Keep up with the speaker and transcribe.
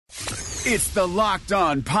It's the Locked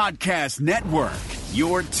On Podcast Network,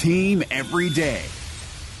 your team every day.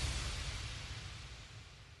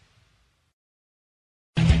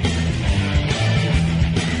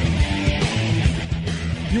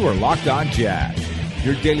 You are Locked On Jazz,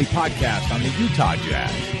 your daily podcast on the Utah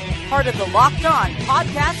Jazz. Part of the Locked On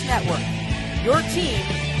Podcast Network, your team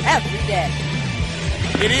every day.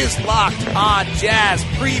 It is Locked On Jazz,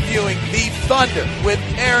 previewing the Thunder with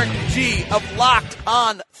Eric G. of Locked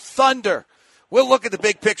On Thunder. We'll look at the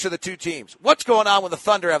big picture of the two teams. What's going on when the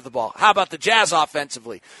Thunder have the ball? How about the Jazz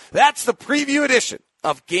offensively? That's the preview edition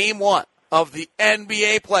of Game 1 of the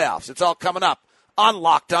NBA playoffs. It's all coming up on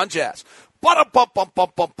Locked On Jazz. Pow!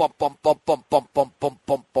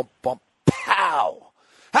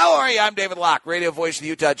 How are you? I'm David Locke, radio voice of the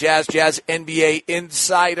Utah Jazz, Jazz NBA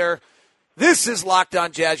insider. This is Locked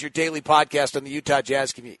On Jazz, your daily podcast on the Utah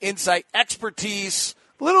Jazz community. Insight, expertise,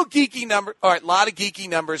 a lot of geeky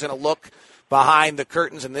numbers, and a look behind the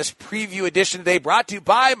curtains in this preview edition today, brought to you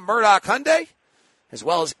by Murdoch Hyundai, as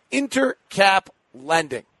well as Intercap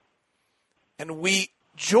Lending. And we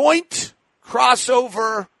joint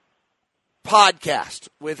crossover podcast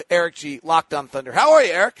with Eric G., Locked On Thunder. How are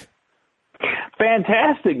you, Eric?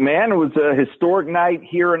 Fantastic, man. It was a historic night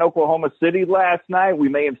here in Oklahoma City last night. We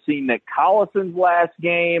may have seen Nick Collison's last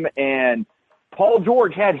game, and Paul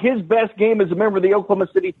George had his best game as a member of the Oklahoma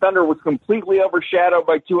City Thunder, was completely overshadowed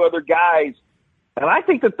by two other guys. And I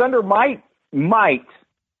think the Thunder might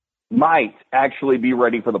actually be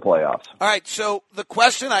ready for the playoffs. All right, so the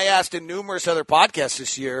question I asked in numerous other podcasts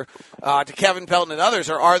this year to Kevin Pelton and others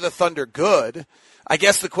are the Thunder good? I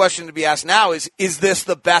guess the question to be asked now is this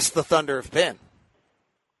the best the Thunder have been?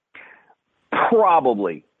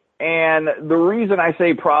 Probably. And the reason I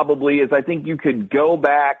say probably is I think you could go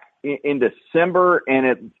back in December,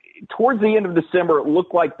 and towards the end of December, it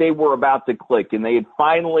looked like they were about to click, and they had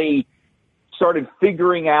finally started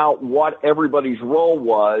figuring out what everybody's role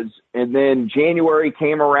was. And then January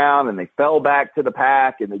came around, and they fell back to the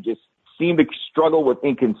pack, and they just seemed to struggle with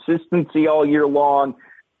inconsistency all year long.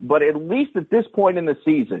 But at least at this point in the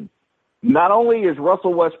season, not only is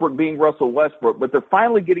Russell Westbrook being Russell Westbrook, but they're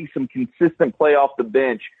finally getting some consistent play off the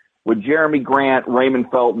bench with Jeremy Grant,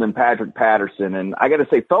 Raymond Felton, and Patrick Patterson. And I got to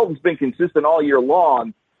say, Felton's been consistent all year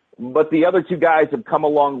long, but the other two guys have come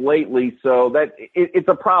along lately, so that it's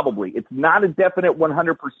a probably. It's not a definite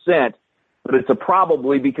 100%, but it's a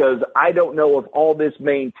probably, because I don't know if all this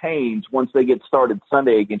maintains once they get started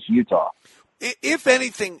Sunday against Utah. If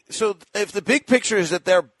anything, so if the big picture is that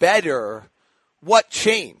they're better, what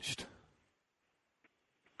changed?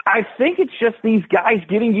 I think it's just these guys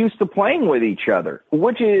getting used to playing with each other,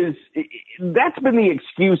 that's been the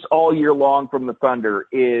excuse all year long from the Thunder,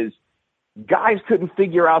 is guys couldn't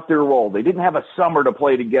figure out their role. They didn't have a summer to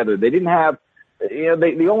play together. They didn't have,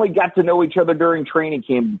 they only got to know each other during training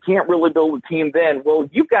camp. You can't really build a team then. Well,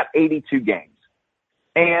 you've got 82 games.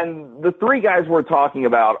 And the three guys we're talking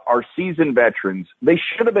about are seasoned veterans. They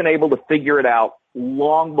should have been able to figure it out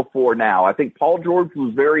long before now. I think Paul George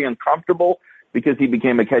was very uncomfortable because he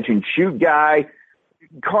became a catch-and-shoot guy.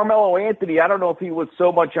 Carmelo Anthony, I don't know if he was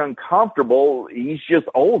so much uncomfortable. He's just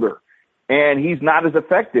older, and he's not as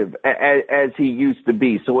effective as he used to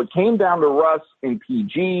be. So it came down to Russ and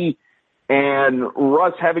PG, and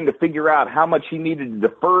Russ having to figure out how much he needed to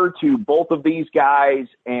defer to both of these guys.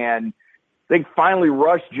 And I think finally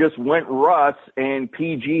Russ just went Russ, and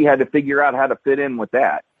PG had to figure out how to fit in with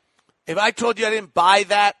that. If I told you I didn't buy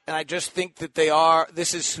that, and I just think that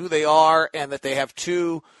this is who they are, and that they have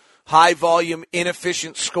two high-volume,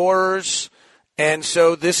 inefficient scorers, and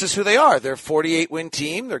so this is who they are. They're a 48-win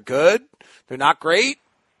team. They're good. They're not great,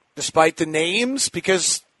 despite the names,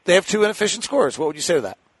 because they have two inefficient scorers. What would you say to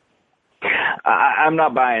that? I'm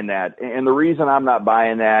not buying that. And the reason I'm not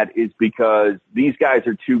buying that is because these guys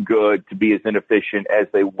are too good to be as inefficient as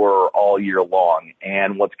they were all year long.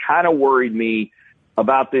 And what's kind of worried me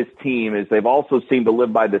about this team is they've also seemed to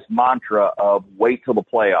live by this mantra of wait till the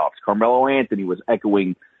playoffs. Carmelo Anthony was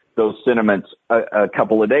echoing those sentiments a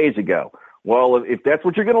couple of days ago. Well, if that's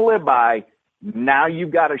what you're going to live by, now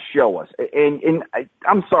you've got to show us. And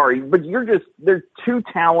I'm sorry, but they're too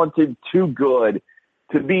talented, too good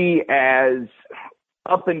to be as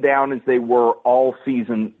up and down as they were all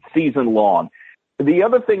season long. The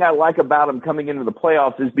other thing I like about them coming into the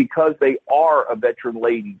playoffs is because they are a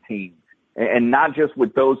veteran-laden team, and not just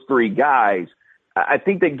with those three guys. I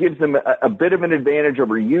think that gives them a bit of an advantage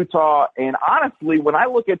over Utah. And honestly, when I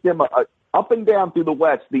look at them up and down through the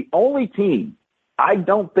West, the only team I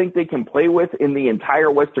don't think they can play with in the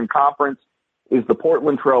entire Western Conference is the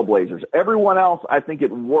Portland Trail Blazers. Everyone else, I think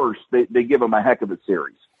at worst, they give them a heck of a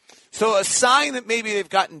series. So a sign that maybe they've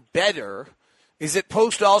gotten better is that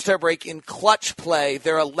post All-Star break in clutch play,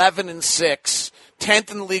 they're 11-6,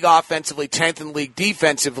 10th in the league offensively, 10th in the league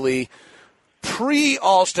defensively.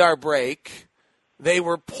 Pre-All-Star break, they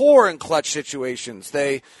were poor in clutch situations.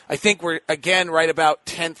 I think were, again, right about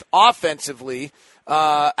 10th offensively.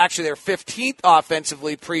 Actually, they're 15th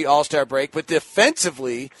offensively pre-All-Star break, but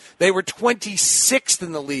defensively, they were 26th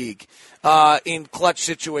in the league in clutch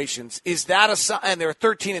situations. Is that a sign? And they're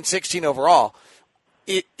 13-16 overall.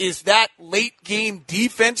 Is that late-game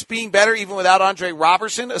defense being better, even without Andre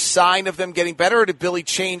Robertson, a sign of them getting better, or did Billy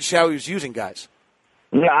change how he was using guys?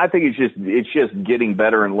 Yeah, I think it's just getting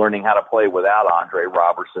better and learning how to play without Andre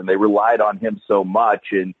Robertson. They relied on him so much,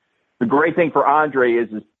 and the great thing for Andre is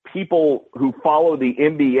people who follow the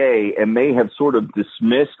NBA and may have sort of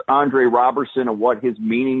dismissed Andre Robertson and what his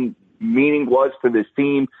meaning was to this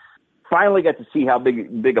team finally got to see how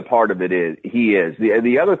big a part of it is. He is.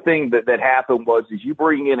 The other thing that happened was you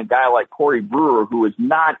bring in a guy like Corey Brewer, who is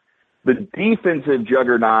not the defensive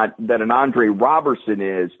juggernaut that an Andre Robertson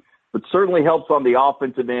is, but certainly helps on the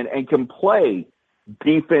offensive end and can play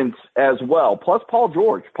defense as well. Plus Paul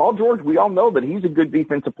George. Paul George, we all know that he's a good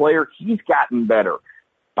defensive player. He's gotten better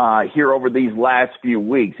here over these last few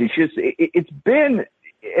weeks. It's been,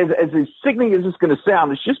 as sickening as it's going to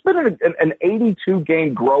sound, it's just been an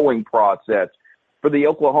 82-game growing process for the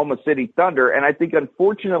Oklahoma City Thunder. And I think,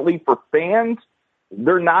 unfortunately for fans,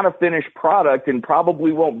 they're not a finished product and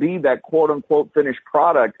probably won't be that quote-unquote finished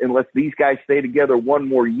product unless these guys stay together one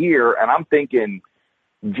more year. And I'm thinking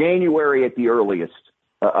January at the earliest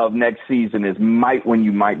of next season is when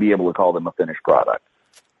you might be able to call them a finished product.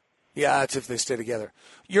 Yeah, that's if they stay together.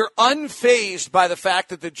 You're unfazed by the fact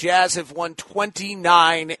that the Jazz have won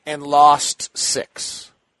 29 and lost 6.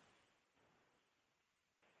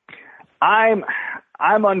 I'm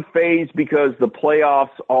unfazed because the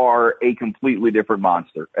playoffs are a completely different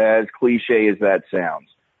monster, as cliche as that sounds.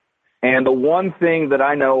 And the one thing that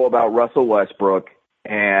I know about Russell Westbrook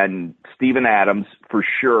and Steven Adams for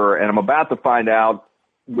sure, and I'm about to find out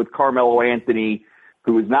with Carmelo Anthony,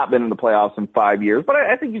 who has not been in the playoffs in 5 years, but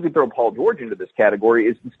I think you could throw Paul George into this category,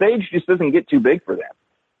 is the stage just doesn't get too big for them.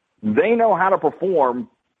 They know how to perform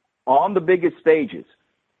on the biggest stages.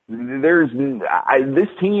 This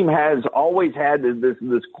team has always had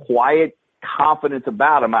this quiet confidence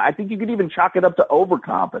about them. I think you could even chalk it up to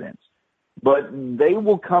overconfidence. But they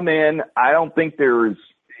will come in. I don't think there's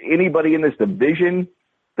anybody in this division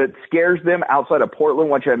that scares them outside of Portland,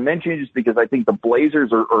 which I mentioned just because I think the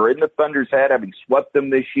Blazers are in the Thunder's head, having swept them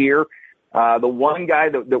this year. The one guy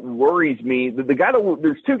that worries me,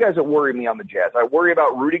 there's two guys that worry me on the Jazz. I worry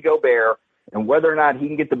about Rudy Gobert and whether or not he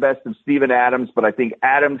can get the best of Steven Adams, but I think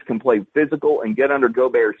Adams can play physical and get under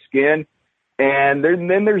Gobert's skin. And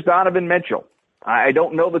then there's Donovan Mitchell. I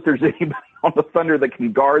don't know that there's anybody on the Thunder that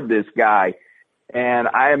can guard this guy. And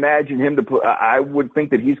I imagine him I would think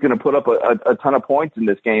that he's going to put up a ton of points in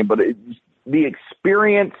this game, but the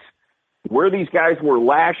experience where these guys were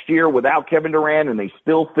last year without Kevin Durant and they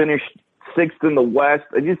still finished 6th in the West.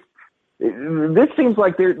 This seems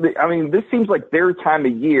like their time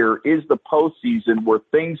of year is the postseason where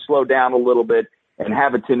things slow down a little bit and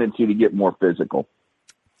have a tendency to get more physical.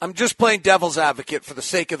 I'm just playing devil's advocate for the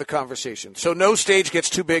sake of the conversation. So no stage gets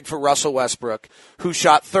too big for Russell Westbrook, who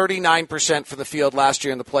shot 39% from the field last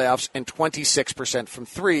year in the playoffs and 26% from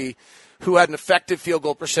three, who had an effective field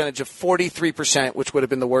goal percentage of 43%, which would have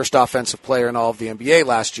been the worst offensive player in all of the NBA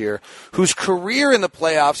last year, whose career in the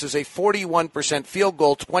playoffs is a 41% field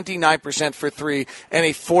goal, 29% for three, and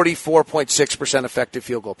a 44.6% effective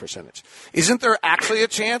field goal percentage. Isn't there actually a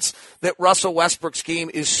chance that Russell Westbrook's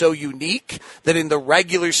game is so unique that in the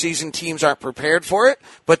regular season teams aren't prepared for it,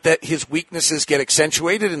 but that his weaknesses get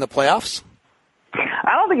accentuated in the playoffs?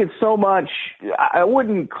 I don't think it's so much, I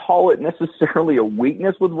wouldn't call it necessarily a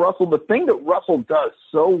weakness with Russell. The thing that Russell does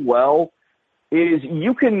so well is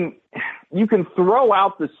you can throw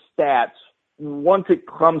out the stats once it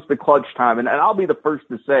comes to clutch time. And I'll be the first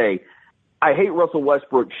to say, I hate Russell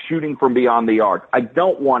Westbrook shooting from beyond the arc. I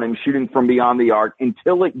don't want him shooting from beyond the arc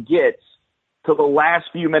until it gets to the last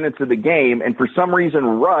few minutes of the game. And for some reason,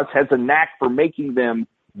 Russ has a knack for making them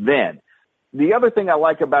then. The other thing I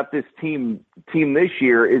like about this team this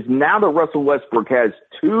year is now that Russell Westbrook has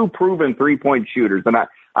two proven three-point shooters, and I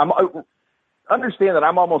understand that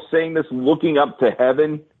I'm almost saying this looking up to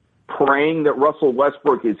heaven, praying that Russell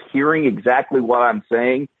Westbrook is hearing exactly what I'm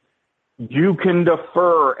saying. You can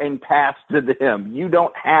defer and pass to them. You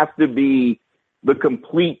don't have to be the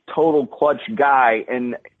complete total clutch guy.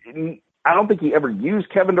 And I don't think he ever used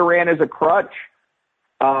Kevin Durant as a crutch.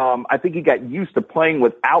 I think he got used to playing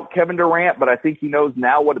without Kevin Durant, but I think he knows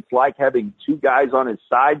now what it's like having two guys on his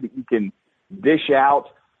side that he can dish out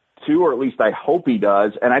to, or at least I hope he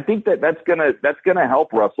does. And I think that's gonna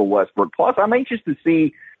help Russell Westbrook. Plus, I'm anxious to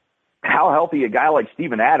see how healthy a guy like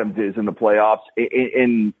Steven Adams is in the playoffs.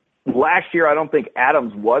 In last year, I don't think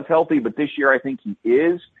Adams was healthy, but this year I think he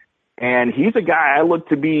is. And he's a guy I look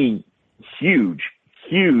to be huge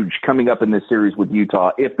coming up in this series with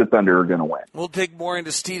Utah if the Thunder are going to win. We'll dig more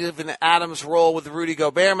into Steven Adams' role with the Rudy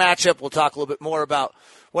Gobert matchup. We'll talk a little bit more about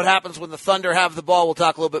what happens when the Thunder have the ball. We'll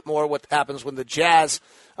talk a little bit more what happens when the Jazz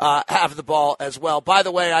have the ball as well. By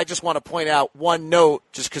the way, I just want to point out one note,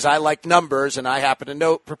 just because I like numbers and I happen to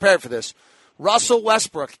know, prepared for this. Russell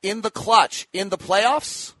Westbrook in the clutch in the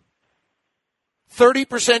playoffs,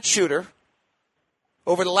 30% shooter.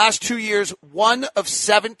 Over the last 2 years, 1 of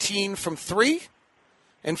 17 from 3.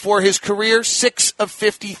 And for his career, 6 of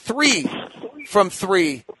 53 from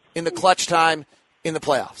 3 in the clutch time in the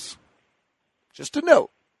playoffs. Just a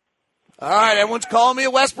note. All right, everyone's calling me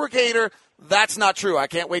a Westbrook hater. That's not true. I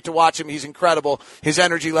can't wait to watch him. He's incredible. His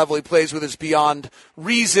energy level he plays with is beyond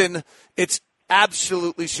reason. It's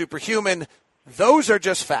absolutely superhuman. Those are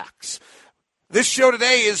just facts. This show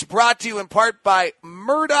today is brought to you in part by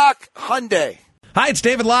Murdoch Hyundai. Hi, it's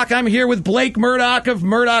David Locke. I'm here with Blake Murdoch of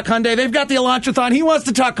Murdoch Hyundai. They've got the Elantrathon. He wants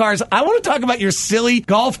to talk cars. I want to talk about your silly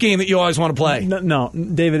golf game that you always want to play. No,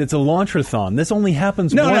 David, it's a Elantrathon. This only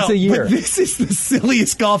happens once a year. But this is the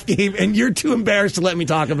silliest golf game, and you're too embarrassed to let me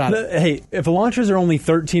talk about it. Hey, if Elantras are only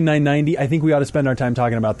 $13,990, I think we ought to spend our time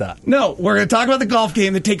talking about that. No, we're going to talk about the golf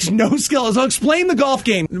game that takes no skill. So explain the golf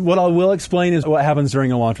game. What I will explain is what happens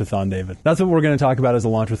during Elantrathon, David. That's what we're going to talk about as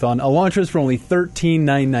Elantrathon. Elantras for only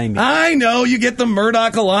 $13,990. I know. You get the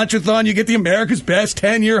Murdoch Elantrathon. You get the America's Best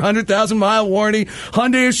 10-year, 100,000-mile warranty.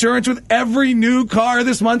 Hyundai Assurance with every new car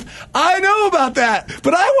this month. I know about that.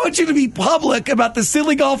 But I want you to be public about the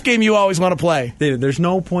silly golf game you always want to play. David, there's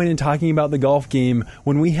no point in talking about the golf game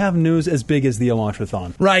when we have news as big as the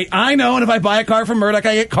Elantrathon. Right. I know. And if I buy a car from Murdoch,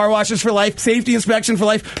 I get car washes for life, safety inspection for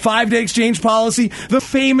life, 5-day exchange policy, the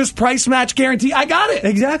famous price match guarantee. I got it.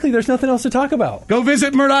 Exactly. There's nothing else to talk about. Go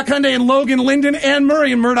visit Murdoch Hyundai in Logan, Linden, and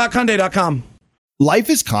Murray and MurdochHyundai.com. Life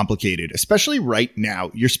is complicated, especially right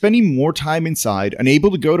now. You're spending more time inside,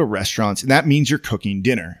 unable to go to restaurants, and that means you're cooking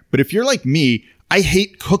dinner. But if you're like me, I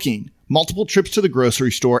hate cooking. Multiple trips to the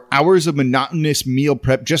grocery store, hours of monotonous meal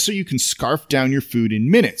prep just so you can scarf down your food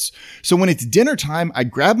in minutes. So when it's dinner time, I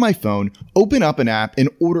grab my phone, open up an app,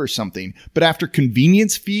 and order something. But after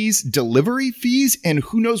convenience fees, delivery fees, and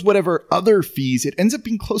who knows whatever other fees, it ends up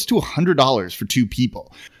being close to $100 for 2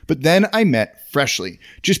 people. But then I met Freshly.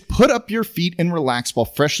 Just put up your feet and relax while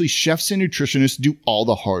Freshly chefs and nutritionists do all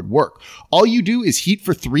the hard work. All you do is heat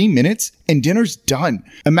for 3 minutes and dinner's done.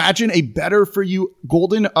 Imagine a better for you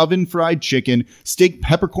golden oven fried chicken, steak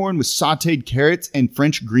peppercorn with sauteed carrots and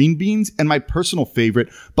French green beans, and my personal favorite,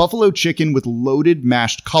 buffalo chicken with loaded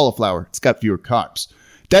mashed cauliflower. It's got fewer carbs.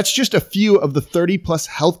 That's just a few of the 30-plus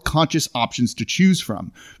health-conscious options to choose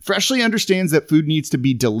from. Freshly understands that food needs to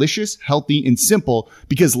be delicious, healthy, and simple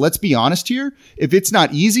because let's be honest here, if it's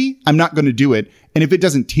not easy, I'm not going to do it. And if it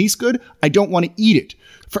doesn't taste good, I don't want to eat it.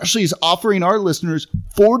 Freshly is offering our listeners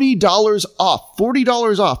 $40 off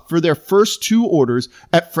for their first 2 orders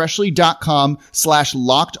at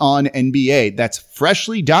freshly.com/lockedonnba. That's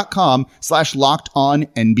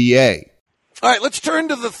freshly.com/lockedonnba. All right, let's turn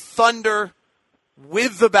to the Thunder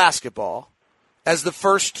with the basketball as the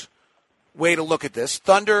first way to look at this.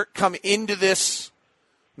 Thunder come into this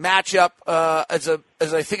matchup as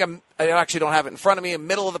I think I actually don't have it in front of me, a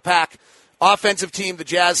middle of the pack offensive team. The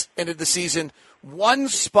Jazz ended the season 1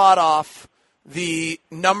 spot off the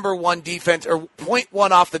number 1 defense, or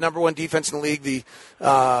 0.1 off the number 1 defense in the league. The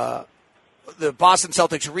Boston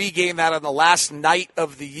Celtics regained that on the last night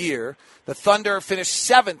of the year. The Thunder finished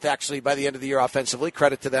 7th, actually, by the end of the year offensively.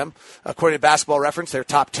 Credit to them. According to Basketball Reference, they're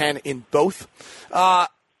top 10 in both.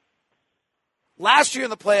 Last year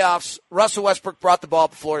in the playoffs, Russell Westbrook brought the ball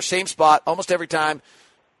up the floor, same spot, almost every time.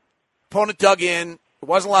 Opponent dug in. There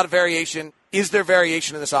wasn't a lot of variation. Is there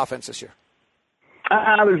variation in this offense this year?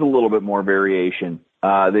 There's a little bit more variation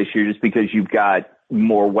this year just because you've got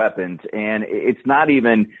more weapons. And it's not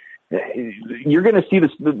even – you're going to see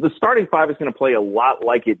this – the starting 5 is going to play a lot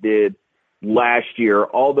like it did last year,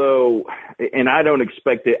 although, and I don't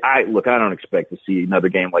expect it. I don't expect to see another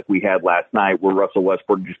game like we had last night where Russell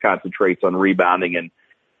Westbrook just concentrates on rebounding and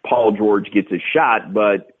Paul George gets a shot,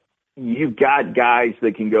 but you've got guys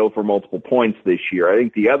that can go for multiple points this year. I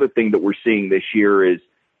think the other thing that we're seeing this year is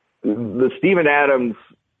the Steven Adams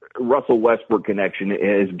Russell Westbrook connection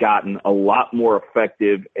has gotten a lot more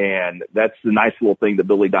effective, and that's the nice little thing that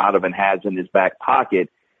Billy Donovan has in his back pocket,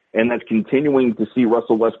 and that's continuing to see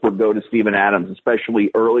Russell Westbrook go to Steven Adams,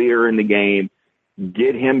 especially earlier in the game,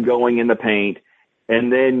 get him going in the paint,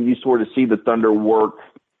 and then you sort of see the Thunder work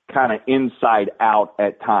kind of inside out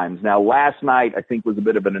at times. Now, last night I think was a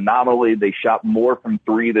bit of an anomaly. They shot more from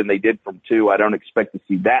three than they did from two. I don't expect to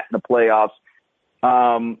see that in the playoffs.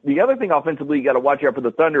 The other thing offensively you got to watch out for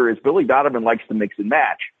the Thunder is Billy Donovan likes to mix and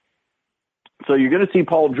match. So you're going to see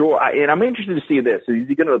Paul George, and I'm interested to see this. Is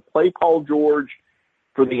he going to play Paul George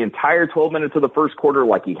for the entire 12 minutes of the first quarter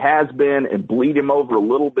like he has been and bleed him over a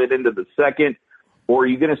little bit into the second? Or are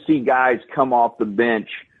you going to see guys come off the bench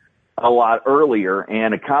a lot earlier?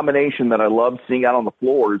 And a combination that I love seeing out on the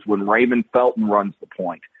floor is when Raymond Felton runs the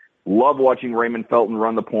point. Love watching Raymond Felton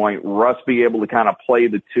run the point. Russ be able to kind of play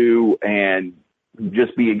the two and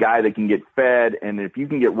just be a guy that can get fed. And if you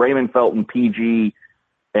can get Raymond Felton, PG,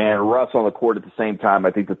 and Russ on the court at the same time,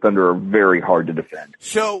 I think the Thunder are very hard to defend.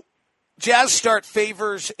 So Jazz start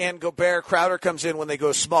Favors and Gobert. Crowder comes in when they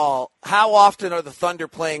go small. How often are the Thunder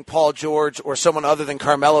playing Paul George or someone other than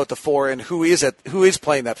Carmelo at the four, and who is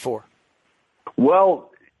playing that four?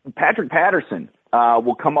 Well, Patrick Patterson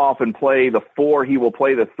will come off and play the four. He will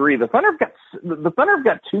play the three. The Thunder have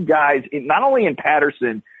got two guys, not only in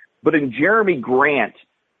Patterson, but in Jeremy Grant,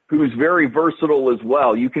 who's very versatile as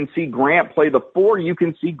well. You can see Grant play the four. You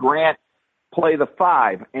can see Grant play the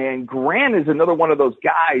five. And Grant is another one of those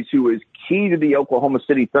guys who is key to the Oklahoma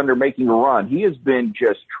City Thunder making a run. He has been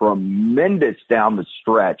just tremendous down the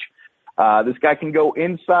stretch. This guy can go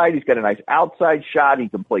inside. He's got a nice outside shot. He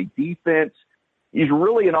can play defense. He's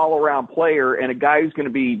really an all-around player and a guy who's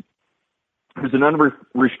an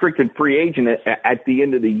unrestricted free agent at the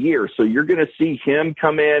end of the year. So you're going to see him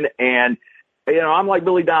come in, and I'm like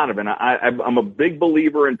Billy Donovan. I'm a big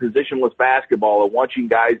believer in positionless basketball and watching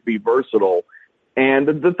guys be versatile. And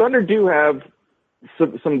the Thunder do have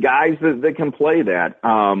some guys that can play that,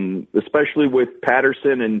 especially with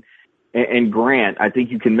Patterson and Grant. I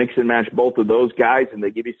think you can mix and match both of those guys, and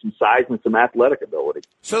they give you some size and some athletic ability.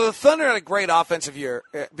 So the Thunder had a great offensive year,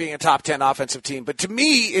 being a top 10 offensive team. But to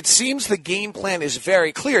me, it seems the game plan is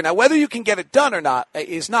very clear. Now, whether you can get it done or not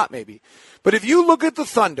is not maybe. But if you look at the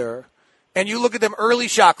Thunder and you look at them early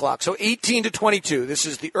shot clock, so 18 to 22, this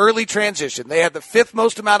is the early transition. They had the fifth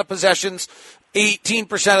most amount of possessions,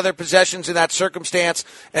 18% of their possessions in that circumstance,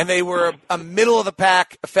 and they were a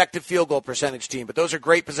middle-of-the-pack effective field goal percentage team. But those are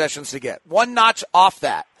great possessions to get. One notch off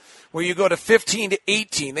that, where you go to 15 to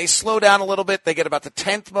 18, they slow down a little bit. They get about the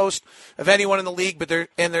 10th most of anyone in the league, but they're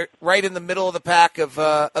right in the middle of the pack of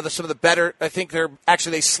some of the better. I think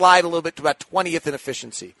they slide a little bit to about 20th in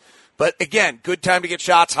efficiency. But again, good time to get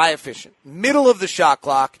shots, high efficient. Middle of the shot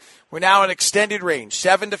clock, we're now in extended range,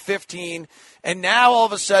 7 to 15. And now all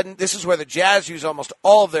of a sudden, this is where the Jazz use almost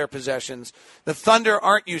all of their possessions. The Thunder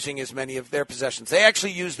aren't using as many of their possessions. They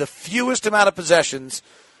actually use the fewest amount of possessions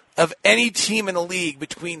of any team in the league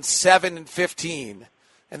between 7 and 15.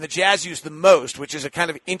 And the Jazz use the most, which is a kind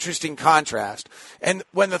of interesting contrast. And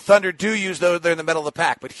when the Thunder do use those, they're in the middle of the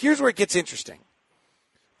pack. But here's where it gets interesting.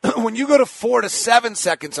 When you go to 4 to 7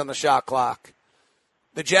 seconds on the shot clock,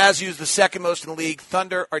 the Jazz use the second most in the league.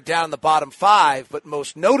 Thunder are down in the bottom 5, but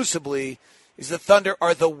most noticeably is the Thunder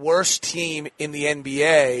are the worst team in the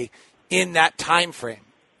NBA in that time frame.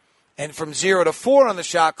 And from 0 to 4 on the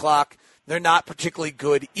shot clock, they're not particularly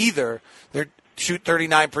good either. They shoot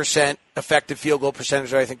 39% effective field goal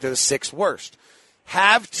percentage, or I think they're the 6th worst.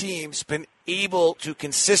 Have teams been able to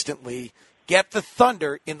consistently get the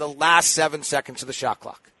Thunder in the last 7 seconds of the shot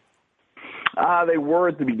clock? They were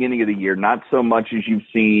at the beginning of the year, not so much as you've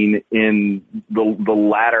seen in the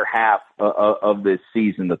latter half of this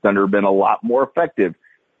season. The Thunder have been a lot more effective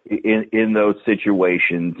in those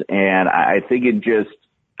situations, and I think it just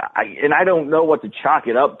I don't know what to chalk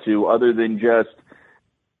it up to other than just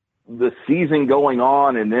the season going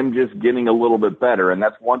on and them just getting a little bit better. And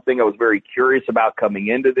that's one thing I was very curious about coming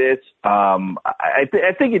into this. I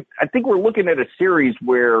think we're looking at a series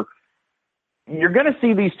where you're going to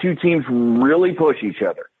see these two teams really push each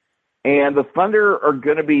other, and the Thunder are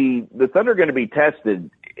going to be tested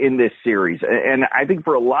in this series. And I think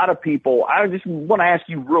for a lot of people, I just want to ask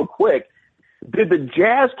you real quick, did the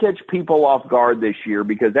Jazz catch people off guard this year?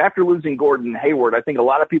 Because after losing Gordon Hayward, I think a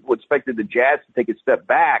lot of people expected the Jazz to take a step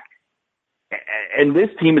back. And this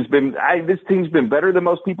team's been better than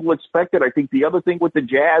most people expected. I think the other thing with the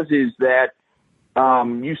Jazz is that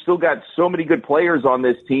you still got so many good players on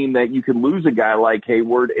this team that you can lose a guy like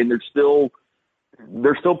Hayward, and they're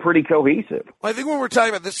still pretty cohesive. Well, I think when we're talking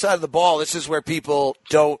about this side of the ball, this is where people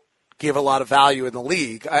don't give a lot of value in the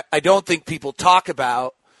league. I don't think people talk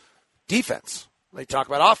about defense. They talk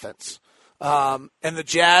about offense. And the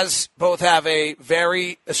Jazz both have a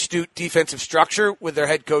very astute defensive structure with their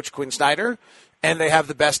head coach, Quinn Snyder, and they have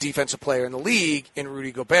the best defensive player in the league in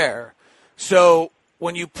Rudy Gobert. So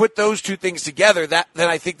when you put those two things together, then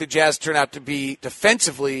I think the Jazz turn out to be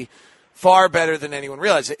defensively far better than anyone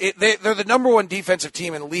realized. They're the number one defensive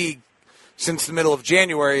team in the league since the middle of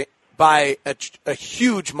January by a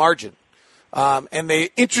huge margin. And they,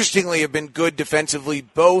 interestingly, have been good defensively,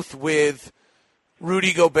 both with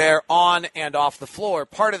Rudy Gobert on and off the floor.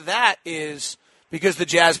 Part of that is because the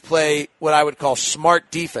Jazz play what I would call smart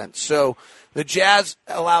defense. So the Jazz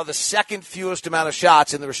allow the second fewest amount of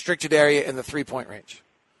shots in the restricted area in the three-point range.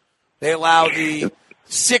 They allow the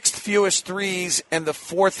sixth fewest threes and the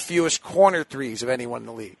fourth fewest corner threes of anyone in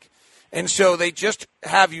the league. And so they just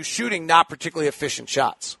have you shooting not particularly efficient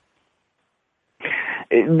shots.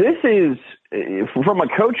 This is, from a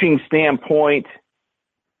coaching standpoint,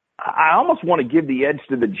 I almost want to give the edge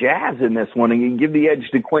to the Jazz in this one and give the edge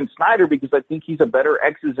to Quinn Snyder because I think he's a better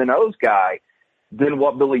X's and O's guy than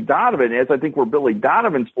what Billy Donovan is. I think where Billy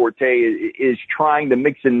Donovan's forte is trying to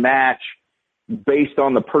mix and match based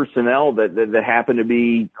on the personnel that happen to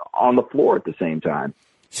be on the floor at the same time.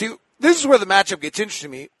 See, this is where the matchup gets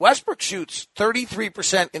interesting to me. Westbrook shoots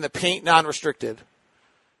 33% in the paint non-restricted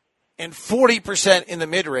and 40% in the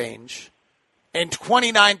mid-range and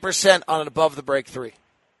 29% on an above-the-break three.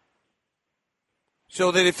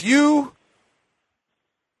 So that if the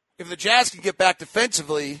Jazz can get back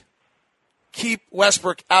defensively, keep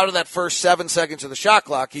Westbrook out of that first 7 seconds of the shot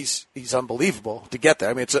clock, he's unbelievable to get there.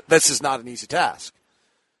 I mean, this is not an easy task.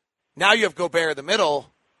 Now you have Gobert in the middle.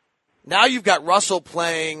 Now you've got Russell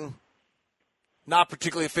playing not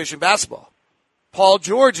particularly efficient basketball. Paul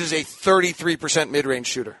George is a 33% mid-range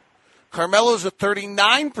shooter. Carmelo's a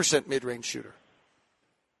 39% mid-range shooter.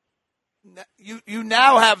 You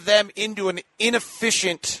now have them into an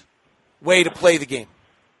inefficient way to play the game.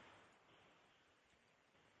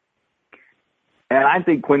 And I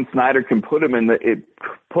think Quinn Snyder can put him in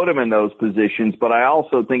those positions, but I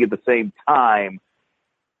also think at the same time,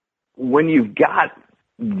 when you've got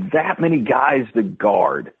that many guys to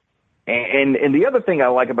guard, and the other thing I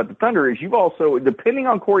like about the Thunder is you've also, depending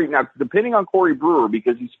on Corey Brewer,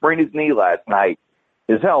 because he sprained his knee last night,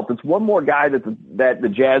 his health, it's one more guy that the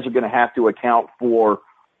Jazz are going to have to account for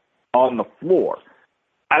on the floor.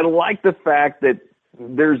 I like the fact that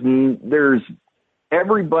there's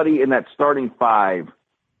everybody in that starting five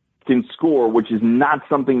can score, which is not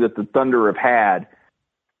something that the Thunder have had.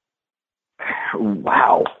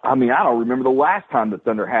 Wow. I mean, I don't remember the last time the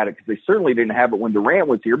Thunder had it because they certainly didn't have it when Durant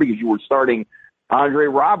was here because you were starting Andre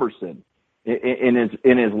Robertson in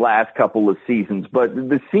his last couple of seasons. But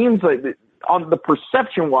it seems like on the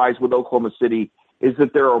perception-wise with Oklahoma City is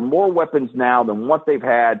that there are more weapons now than what they've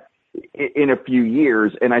had in a few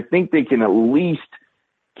years, and I think they can at least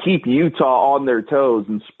keep Utah on their toes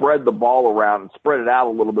and spread the ball around and spread it out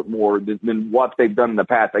a little bit more than what they've done in the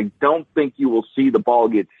past. I don't think you will see the ball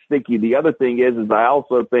get sticky. The other thing is I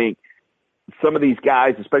also think some of these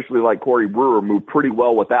guys, especially like Corey Brewer, move pretty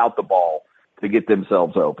well without the ball to get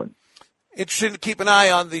themselves open. Interesting to keep an eye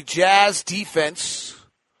on. The Jazz defense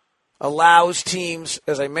allows teams,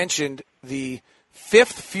 as I mentioned, the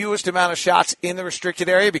fifth fewest amount of shots in the restricted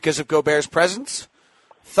area because of Gobert's presence.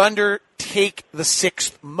 Thunder take the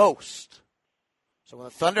sixth most. So when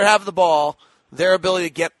the Thunder have the ball, their ability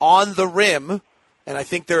to get on the rim, and I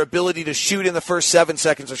think their ability to shoot in the first 7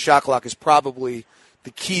 seconds of shot clock is probably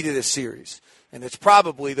the key to this series. And it's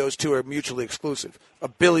probably those two are mutually exclusive.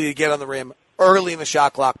 Ability to get on the rim early in the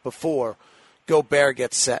shot clock before Gobert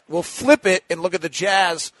gets set. We'll flip it and look at the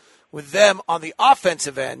Jazz with them on the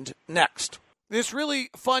offensive end next. This really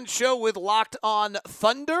fun show with Locked On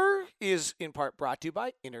Thunder is in part brought to you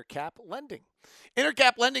by Intercap Lending.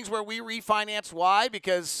 Intercap Lending is where we refinance. Why?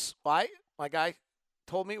 Because my guy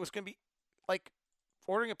told me it was going to be like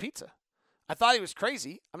ordering a pizza. I thought he was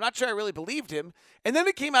crazy. I'm not sure I really believed him. And then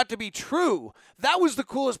it came out to be true. That was the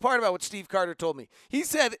coolest part about what Steve Carter told me. He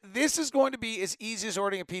said, this is going to be as easy as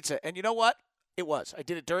ordering a pizza. And you know what? It was. I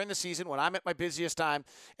did it during the season when I'm at my busiest time,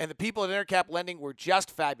 and the people at Intercap Lending were just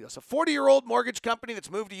fabulous. A 40-year-old mortgage company that's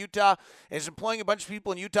moved to Utah and is employing a bunch of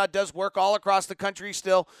people in Utah, does work all across the country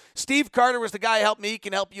still. Steve Carter was the guy who helped me. He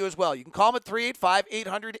can help you as well. You can call him at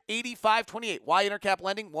 385-800-8528. Why Intercap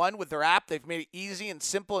Lending? One, with their app, they've made it easy and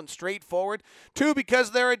simple and straightforward. Two,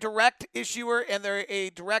 because they're a direct issuer and they're a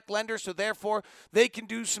direct lender, so therefore they can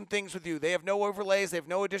do some things with you. They have no overlays. They have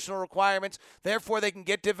no additional requirements. Therefore, they can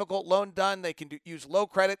get difficult loan done. They can use low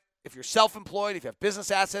credit. If you're self-employed, if you have business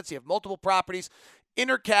assets, you have multiple properties,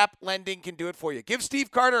 Intercap Lending can do it for you. Give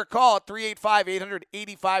Steve Carter a call at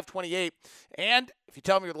 385-800-8528. And if you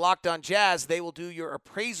tell them you're Locked On Jazz, they will do your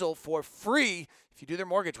appraisal for free if you do their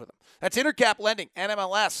mortgage with them. That's Intercap Lending,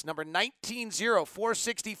 NMLS, number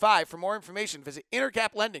 190465. For more information, visit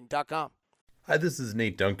intercaplending.com. Hi, this is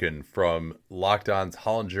Nate Duncan from Locked On's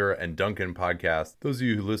Hollinger and Duncan podcast. Those of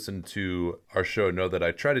you who listen to our show know that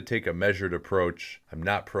I try to take a measured approach. I'm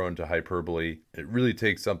not prone to hyperbole. It really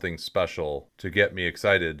takes something special to get me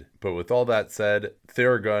excited. But with all that said,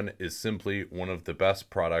 Theragun is simply one of the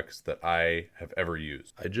best products that I have ever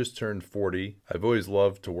used. I just turned 40. I've always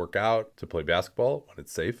loved to work out, to play basketball when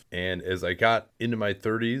it's safe. And as I got into my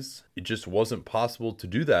 30s, it just wasn't possible to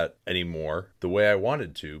do that anymore the way I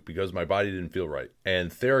wanted to because my body didn't feel right.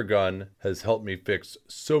 And Theragun has helped me fix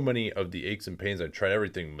so many of the aches and pains. I've tried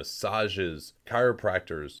everything, massages,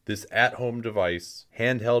 chiropractors. This at-home device,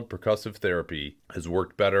 handheld percussive therapy, has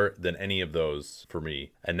worked better than any of those for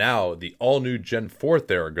me. And now the all-new Gen 4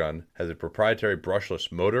 Theragun has a proprietary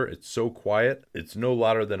brushless motor. It's so quiet. It's no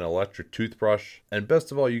louder than an electric toothbrush. And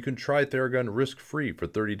best of all, you can try Theragun risk-free for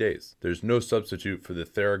 30 days. There's no substitute for the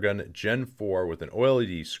Theragun Gen 4 with an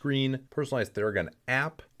OLED screen, personalized Theragun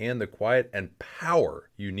app, and the quiet and power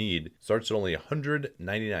you need. Starts at only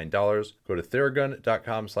 $199. Go to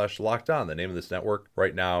Theragun.com/lockedon, the name of this network,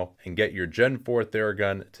 right now, and get your Gen 4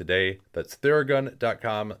 Theragun today. That's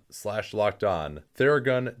Theragun.com/lockedon.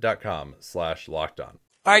 Theragun.com/lockedon.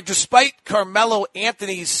 All right, despite Carmelo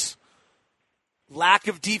Anthony's lack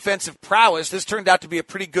of defensive prowess, this turned out to be a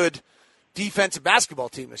pretty good defensive basketball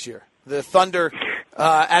team this year. The Thunder,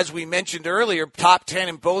 as we mentioned earlier, top 10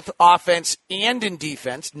 in both offense and in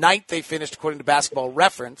defense. Ninth they finished according to Basketball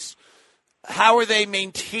Reference. How are they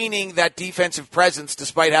maintaining that defensive presence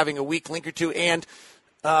despite having a weak link or two? And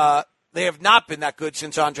they have not been that good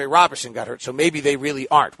since Andre Robertson got hurt, so maybe they really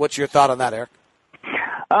aren't. What's your thought on that, Eric?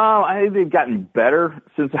 I think they've gotten better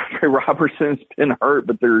since Andre Robertson's been hurt,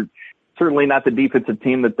 but they're certainly not the defensive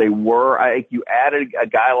team that they were. I think you added a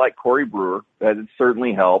guy like Corey Brewer. That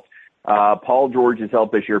certainly helped. Paul George has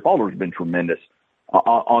helped this year. Paul George has been tremendous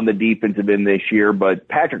on the defensive end this year, but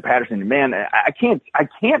Patrick Patterson, man, I can't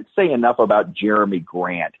say enough about Jeremy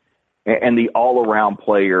Grant and the all-around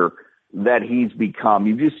player that he's become.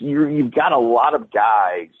 You've got a lot of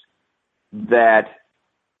guys that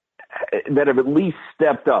have at least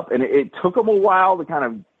stepped up, and it took them a while to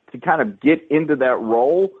kind of get into that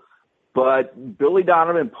role, but Billy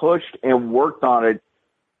Donovan pushed and worked on it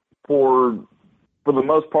for the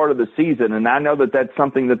most part of the season, and I know that that's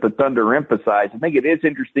something that the Thunder emphasize. I think it is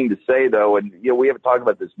interesting to say, though, and we haven't talked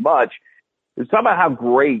about this much, is talk about how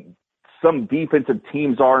great some defensive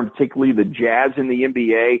teams are, and particularly the Jazz in the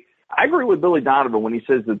NBA. I agree with Billy Donovan when he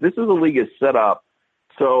says that this is a league is set up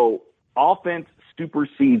so offense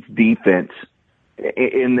supersedes defense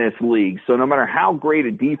in this league. So no matter how great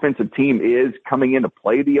a defensive team is coming in to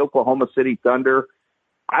play the Oklahoma City Thunder,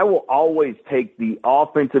 I will always take the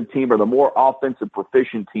offensive team or the more offensive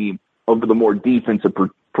proficient team over the more defensive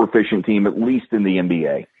proficient team, at least in the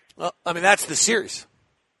NBA. Well, I mean, that's the series.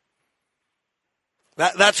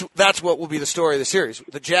 That's what will be the story of the series.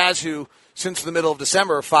 The Jazz, who since the middle of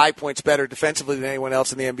December are 5 points better defensively than anyone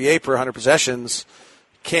else in the NBA per 100 possessions,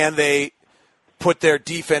 can they put their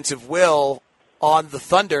defensive will on the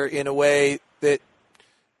Thunder in a way that,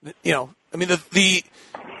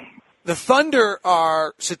 the Thunder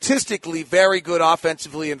are statistically very good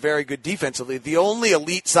offensively and very good defensively. The only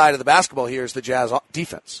elite side of the basketball here is the Jazz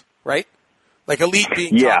defense, right? Like elite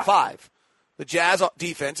being top 5. The Jazz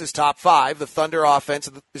defense is top 5. The Thunder offense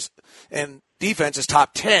and defense is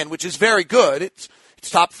top 10, which is very good. It's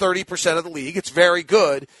top 30% of the league. It's very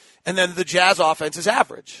good. And then the Jazz offense is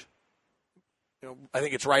average. I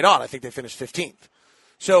think it's right on. I think they finished 15th.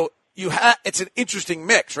 So it's an interesting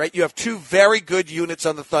mix, right? You have two very good units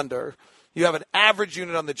on the Thunder. You have an average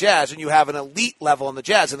unit on the Jazz, and you have an elite level on the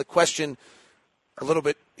Jazz. And the question a little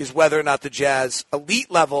bit is whether or not the Jazz elite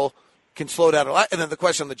level can slow down a lot. And then the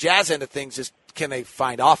question on the Jazz end of things is, can they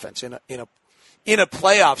find offense in a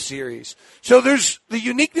playoff series? So there's the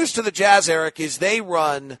uniqueness to the Jazz, Eric, is they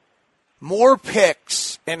run more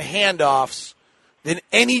picks and handoffs than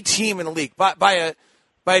any team in the league by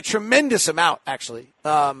a tremendous amount, actually.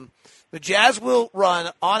 The Jazz will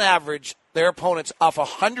run, on average, their opponents off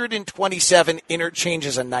 127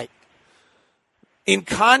 interchanges a night. In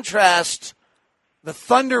contrast, the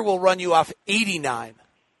Thunder will run you off 89.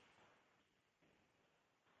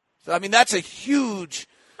 So, I mean, that's a huge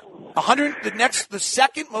 100. The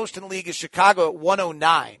second most in the league is Chicago at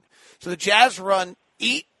 109. So the Jazz run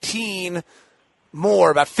 18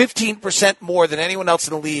 more, about 15% more than anyone else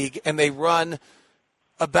in the league, and they run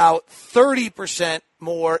about 30%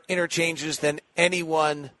 more interchanges than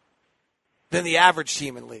the average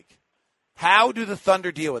team in the league. How do the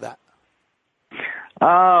Thunder deal with that?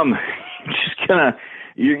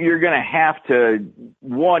 You're gonna have to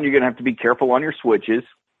be careful on your switches.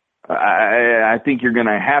 I think you're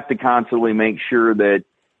gonna have to constantly make sure that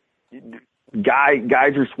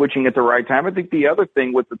guys are switching at the right time. I think the other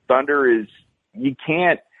thing with the Thunder is you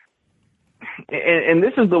can't. And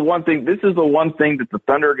this is the one thing that the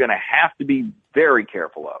Thunder are going to have to be very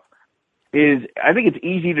careful of. Is I think it's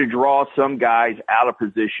easy to draw some guys out of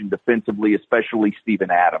position defensively, especially Steven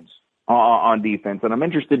Adams on defense. And I'm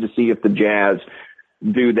interested to see if the Jazz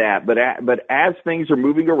do that. But as things are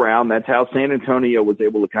moving around, that's how San Antonio was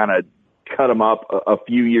able to kind of cut them up a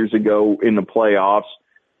few years ago in the playoffs.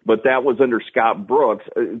 But that was under Scott Brooks.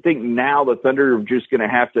 I think now the Thunder are just going to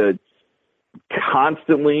have to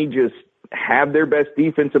constantly just have their best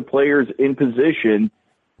defensive players in position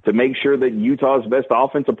to make sure that Utah's best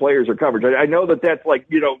offensive players are covered. I know that that's like,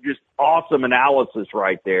 just awesome analysis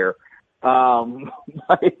right there.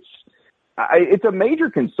 But it's a major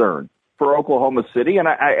concern for Oklahoma City, and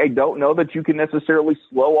I don't know that you can necessarily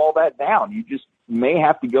slow all that down. You just may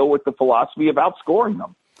have to go with the philosophy of outscoring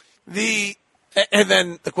them. And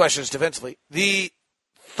then the question is defensively. The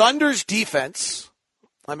Thunder's defense,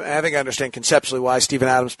 I think I understand conceptually why Steven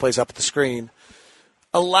Adams plays up at the screen,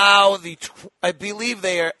 I believe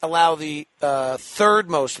they allow the third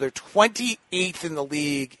most. They're 28th in the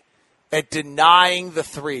league at denying the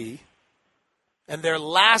three, and they're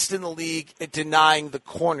last in the league at denying the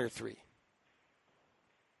corner three.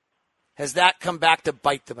 Has that come back to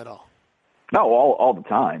bite them at all? No, all the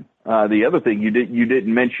time. The other thing you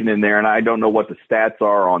didn't mention in there, and I don't know what the stats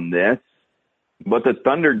are on this, but the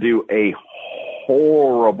Thunder do a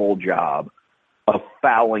horrible job of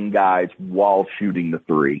fouling guys while shooting the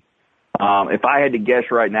three. If I had to guess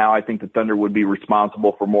right now, I think the Thunder would be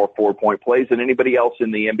responsible for more 4-point plays than anybody else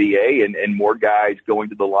in the NBA and more guys going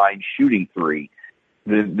to the line shooting three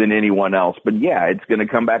than anyone else. But, yeah, it's going to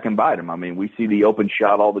come back and bite them. I mean, we see the open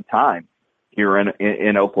shot all the time here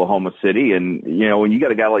in Oklahoma City. And, when you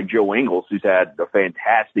got a guy like Joe Ingles who's had a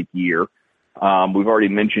fantastic year, we've already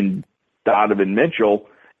mentioned Donovan Mitchell.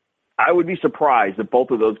 I would be surprised if both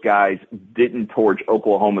of those guys didn't torch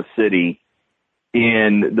Oklahoma City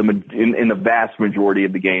in the vast majority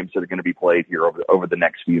of the games that are going to be played here over the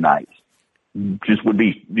next few nights. Just would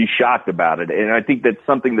be shocked about it. And I think that's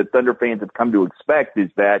something that Thunder fans have come to expect, is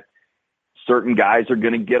that certain guys are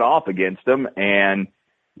going to get off against them, and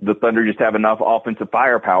the Thunder just have enough offensive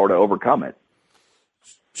firepower to overcome it.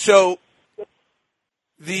 So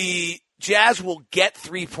the Jazz will get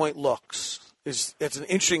 3-point looks. It's an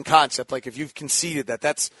interesting concept. Like, if you've conceded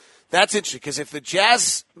that's interesting, because if the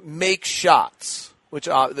Jazz make shots, which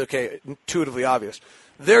intuitively obvious,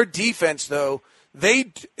 their defense though,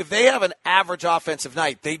 if they have an average offensive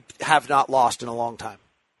night, they have not lost in a long time.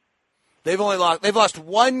 They've lost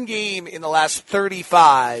one game in the last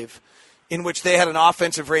 35 in which they had an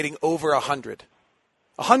offensive rating over 100.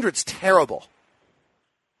 100's terrible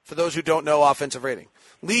for those who don't know offensive rating.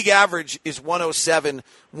 League average is 107.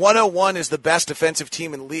 101 is the best defensive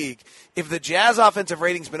team in the league. If the Jazz offensive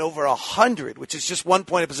rating's been over 100, which is just 1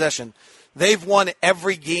 point of possession, they've won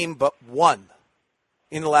every game but one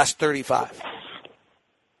in the last 35.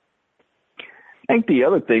 I think the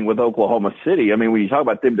other thing with Oklahoma City, I mean, when you talk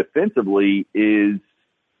about them defensively, is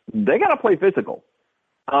they got to play physical.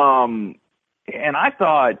 And I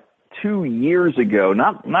thought 2 years ago,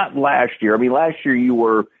 not last year. I mean, last year you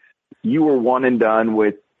were one and done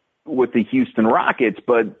with the Houston Rockets,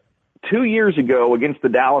 but 2 years ago against the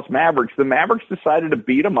Dallas Mavericks, the Mavericks decided to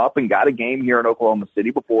beat them up and got a game here in Oklahoma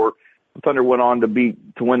City before the Thunder went on to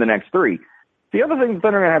win the next three. The other thing the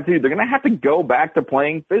Thunder are going to have to do, they're going to have to go back to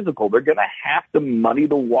playing physical. They're going to have to muddy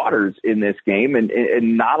the waters in this game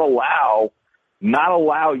and not allow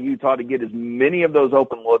Utah to get as many of those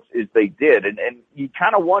open looks as they did. And you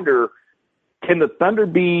kind of wonder, can the Thunder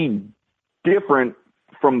be different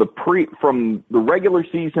from the regular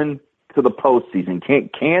season to the postseason?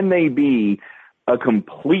 Can they be a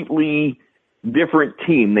completely different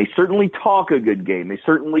team? They certainly talk a good game. They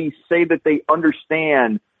certainly say that they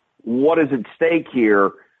understand what is at stake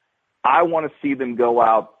here. I want to see them go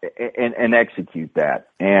out and execute that.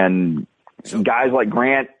 And guys like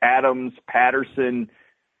Grant, Adams, Patterson,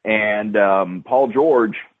 and Paul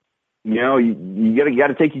George, you got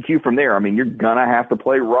to take your cue from there. I mean, you're gonna have to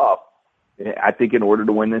play rough, I think, in order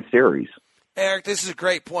to win this series. Eric, this is a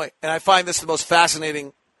great point, and I find this the most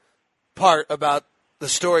fascinating part about the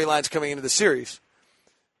storylines coming into the series.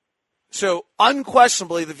 So,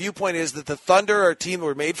 unquestionably, the viewpoint is that the Thunder are a team that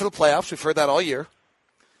were made for the playoffs. We've heard that all year.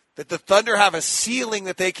 that the Thunder have a ceiling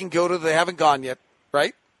that they can go to that they haven't gone yet,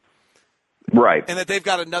 right? Right. And that they've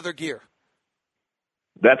got another gear.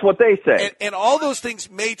 That's what they say. And all those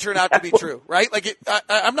things may turn out to be true, right? Like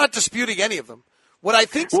I'm not disputing any of them. What I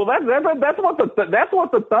think. Well, that's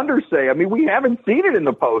what the Thunder say. I mean, we haven't seen it in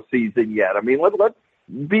the postseason yet. I mean, let's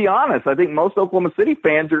be honest. I think most Oklahoma City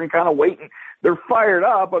fans are kind of waiting. They're fired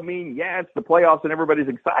up. I mean, yeah, it's the playoffs and everybody's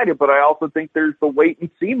excited, but I also think there's the wait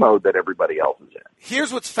and see mode that everybody else is in.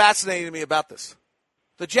 Here's what's fascinating to me about this: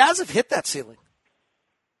 the Jazz have hit that ceiling.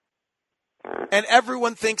 And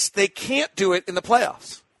everyone thinks they can't do it in the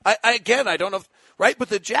playoffs. I don't know, right? But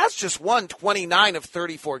the Jazz just won 29 of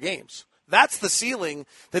 34 games. That's the ceiling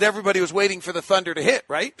that everybody was waiting for the Thunder to hit,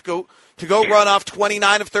 right? To go run off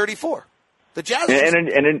 29 of 34. The Jazz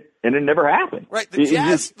and it never happened. Right.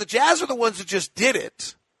 The Jazz are the ones that just did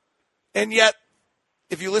it. And yet,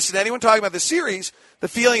 if you listen to anyone talking about this series, the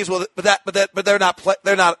feeling is, well, but they're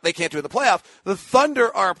not, they can't do it in the playoff. The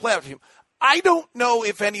Thunder are a playoff team. I don't know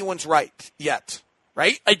if anyone's right yet,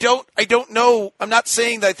 right? I don't know. I'm not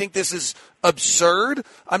saying that I think this is absurd.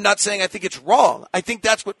 I'm not saying I think it's wrong. I think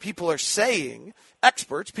that's what people are saying,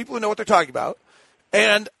 experts, people who know what they're talking about.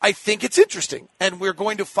 And I think it's interesting. And we're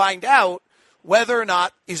going to find out whether or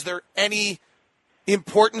not is there any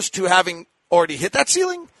importance to having already hit that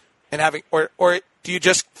ceiling and having, or do you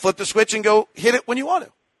just flip the switch and go hit it when you want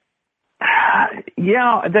to?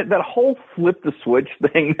 Yeah, that whole flip the switch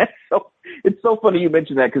thing, it's so funny you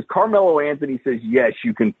mentioned that because Carmelo Anthony says, yes,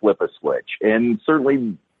 you can flip a switch. And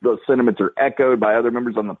certainly those sentiments are echoed by other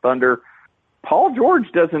members on the Thunder. Paul George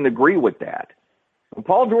doesn't agree with that.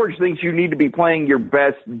 Paul George thinks you need to be playing your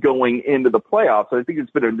best going into the playoffs. I think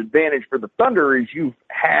it's been an advantage for the Thunder is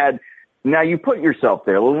now you put yourself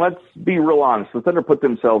there. Well, let's be real honest. The Thunder put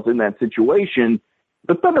themselves in that situation.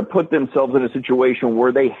 The Thunder put themselves in a situation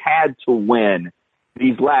where they had to win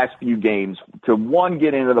these last few games to, one,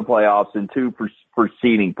 get into the playoffs, and two, for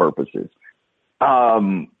seeding purposes.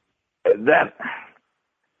 That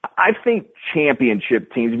I think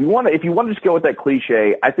championship teams, if you want to just go with that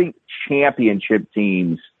cliche, I think championship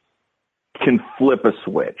teams can flip a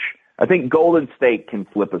switch. I think Golden State can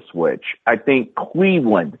flip a switch. I think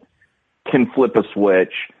Cleveland can flip a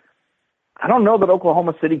switch. I don't know that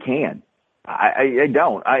Oklahoma City can. I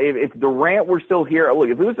don't. If Durant were still here, look,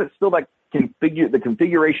 if it was still that the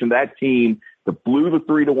configuration of that team that blew the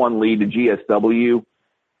 3-1 lead to GSW,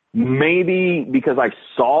 maybe because I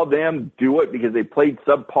saw them do it because they played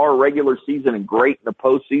subpar regular season and great in the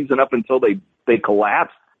postseason up until they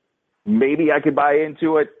collapsed, maybe I could buy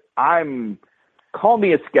into it. Call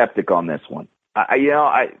me a skeptic on this one.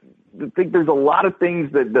 I think there's a lot of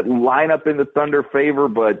things that line up in the Thunder favor,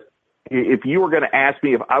 but if you were going to ask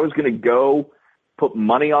me if I was going to go put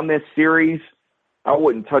money on this series, I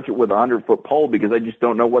wouldn't touch it with a 100-foot pole because I just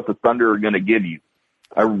don't know what the Thunder are going to give you.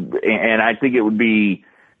 And I think it would be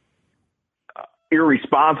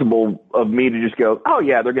irresponsible of me to just go, oh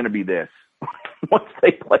yeah, they're going to be this once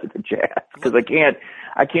they play the Jazz, because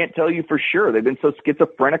I can't tell you for sure. They've been so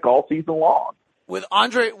schizophrenic all season long. With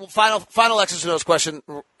Andre, final X's and O's question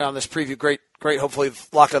on this preview. Great. Hopefully,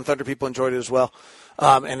 Locked On Thunder people enjoyed it as well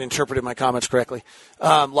and interpreted my comments correctly.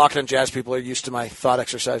 Locked On Jazz people are used to my thought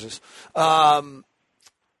exercises.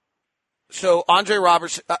 So Andre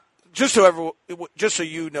Robertson, just so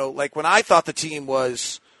you know, like when I thought the team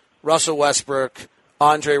was Russell Westbrook,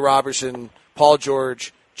 Andre Robertson, Paul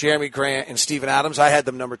George, Jeremy Grant, and Steven Adams, I had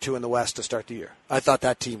them number 2 in the West to start the year. I thought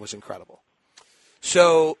that team was incredible.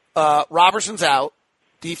 So Robertson's out.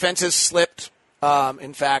 Defense has slipped.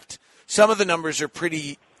 In fact, some of the numbers are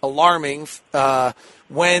pretty alarming.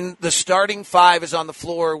 When the starting 5 is on the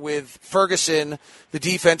floor with Ferguson, the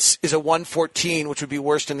defense is a 114, which would be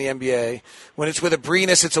worst in the NBA. When it's with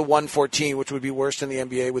Abrinas, it's a 114, which would be worst in the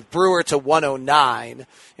NBA. With Brewer, it's a 109.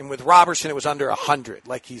 And with Robertson, it was under 100.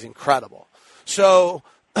 Like, he's incredible. So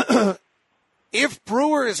if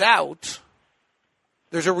Brewer is out,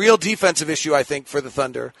 there's a real defensive issue, I think, for the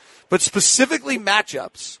Thunder. But specifically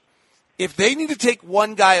matchups, if they need to take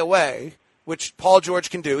one guy away, which Paul George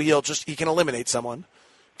can do, he can eliminate someone.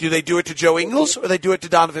 Do they do it to Joe Ingles or they do it to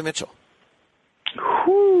Donovan Mitchell?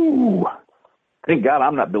 Whew. Thank God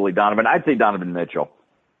I'm not Billy Donovan. I'd say Donovan Mitchell.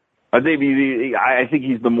 I think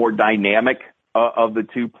he's the more dynamic of the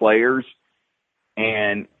two players,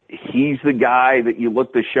 and he's the guy that you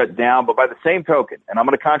look to shut down. But by the same token, and I'm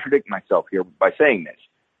going to contradict myself here by saying this,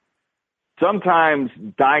 sometimes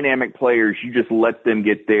dynamic players, you just let them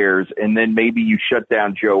get theirs, and then maybe you shut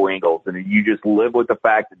down Joe Ingles, and you just live with the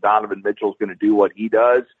fact that Donovan Mitchell's going to do what he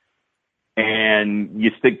does. and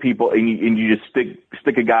you stick people and you just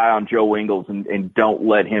stick a guy on Joe Ingles and don't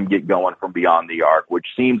let him get going from beyond the arc, which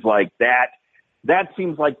seems like that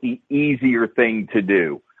seems like the easier thing to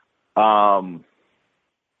do. Golly,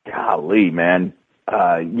 man.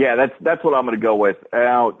 That's what I'm going to go with.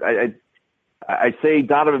 I say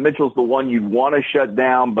Donovan Mitchell's the one you'd want to shut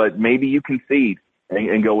down, but maybe you concede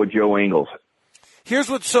and go with Joe Ingles. Here's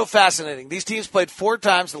what's so fascinating. These teams played 4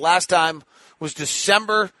 times. The last time was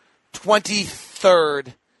December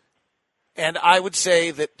 23rd. And I would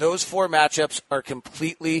say that those 4 matchups are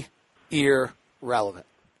completely irrelevant.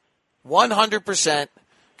 100%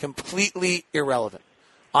 completely irrelevant.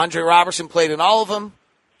 Andre Robertson played in all of them.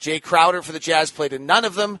 Jay Crowder for the Jazz played in none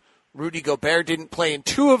of them. Rudy Gobert didn't play in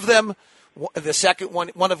 2 of them. The second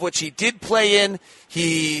one of which he did play in,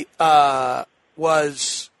 he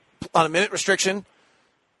was on a minute restriction.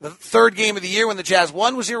 The third game of the year when the Jazz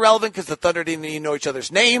won was irrelevant because the Thunder didn't even know each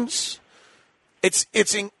other's names. It's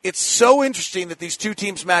so interesting that these 2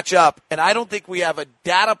 teams match up, and I don't think we have a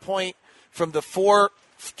data point from the 4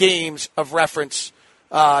 games of reference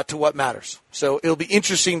to what matters. So it'll be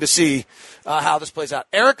interesting to see how this plays out.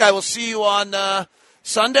 Eric, I will see you on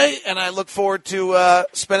Sunday, and I look forward to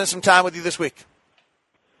spending some time with you this week.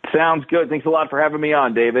 Sounds good. Thanks a lot for having me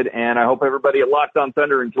on, David, and I hope everybody at Locked On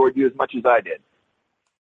Thunder enjoyed you as much as I did.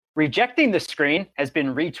 Rejecting the Screen has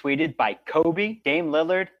been retweeted by Kobe, Dame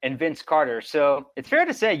Lillard, and Vince Carter, so it's fair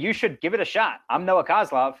to say you should give it a shot. I'm Noah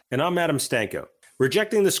Kozlov. And I'm Adam Stanko.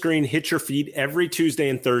 Rejecting the Screen hits your feed every Tuesday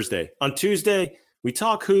and Thursday. On Tuesday, we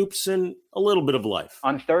talk hoops and a little bit of life.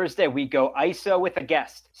 On Thursday, we go ISO with a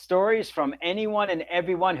guest. Stories from anyone and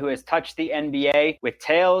everyone who has touched the NBA with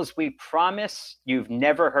tales we promise you've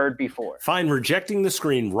never heard before. Find Rejecting the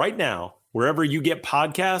Screen right now, wherever you get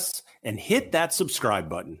podcasts, and hit that subscribe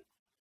button.